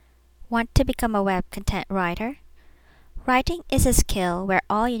Want to become a web content writer? Writing is a skill where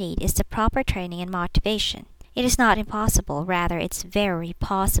all you need is the proper training and motivation. It is not impossible, rather, it's very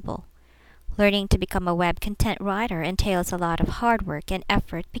possible. Learning to become a web content writer entails a lot of hard work and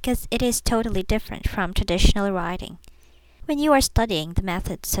effort because it is totally different from traditional writing. When you are studying the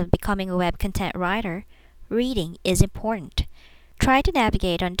methods of becoming a web content writer, reading is important. Try to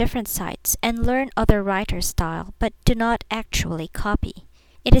navigate on different sites and learn other writers' style, but do not actually copy.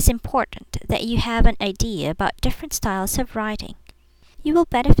 It is important that you have an idea about different styles of writing. You will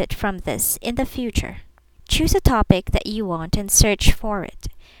benefit from this in the future. Choose a topic that you want and search for it.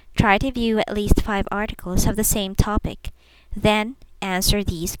 Try to view at least 5 articles of the same topic. Then answer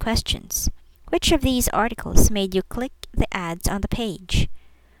these questions. Which of these articles made you click the ads on the page?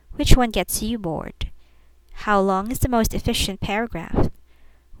 Which one gets you bored? How long is the most efficient paragraph?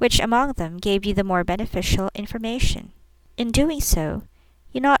 Which among them gave you the more beneficial information? In doing so,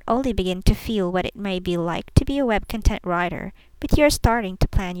 you not only begin to feel what it may be like to be a web content writer, but you're starting to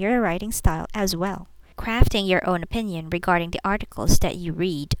plan your writing style as well. Crafting your own opinion regarding the articles that you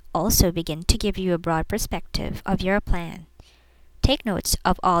read also begin to give you a broad perspective of your plan. Take notes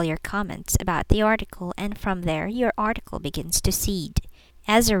of all your comments about the article, and from there your article begins to seed.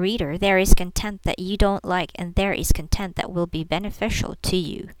 As a reader, there is content that you don't like and there is content that will be beneficial to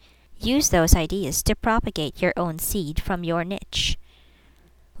you. Use those ideas to propagate your own seed from your niche.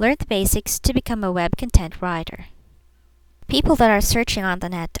 Learn the basics to become a web content writer. People that are searching on the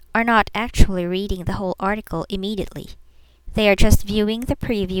net are not actually reading the whole article immediately. They are just viewing the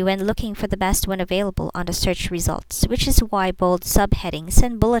preview and looking for the best one available on the search results, which is why bold subheadings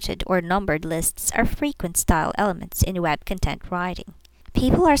and bulleted or numbered lists are frequent style elements in web content writing.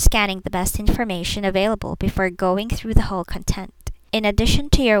 People are scanning the best information available before going through the whole content. In addition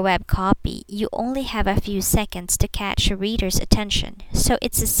to your web copy, you only have a few seconds to catch a reader's attention, so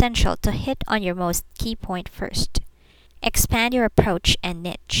it's essential to hit on your most key point first. Expand your approach and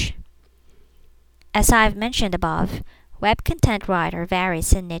niche. As I've mentioned above, web content writer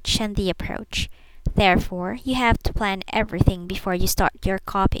varies in niche and the approach. Therefore, you have to plan everything before you start your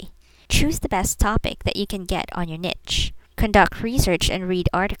copy. Choose the best topic that you can get on your niche. Conduct research and read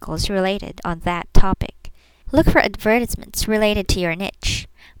articles related on that topic. Look for advertisements related to your niche.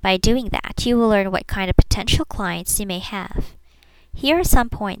 By doing that, you will learn what kind of potential clients you may have. Here are some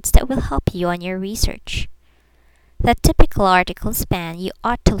points that will help you on your research. The typical article span you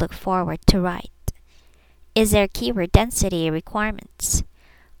ought to look forward to write. Is there keyword density requirements?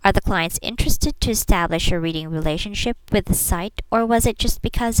 Are the clients interested to establish a reading relationship with the site, or was it just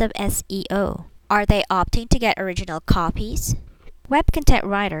because of SEO? Are they opting to get original copies? Web content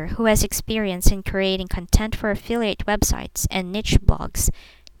writer who has experience in creating content for affiliate websites and niche blogs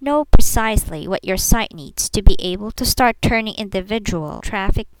know precisely what your site needs to be able to start turning individual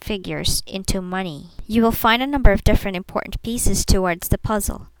traffic figures into money. You will find a number of different important pieces towards the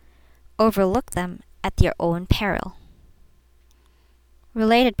puzzle. Overlook them at your own peril.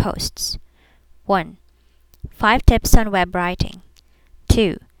 Related posts. 1. 5 tips on web writing.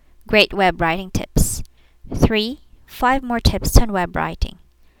 2. Great web writing tips. 3. 5 more tips on web writing.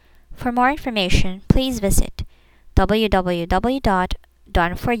 For more information, please visit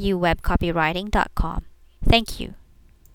www.doneforyouwebcopywriting.com. Thank you.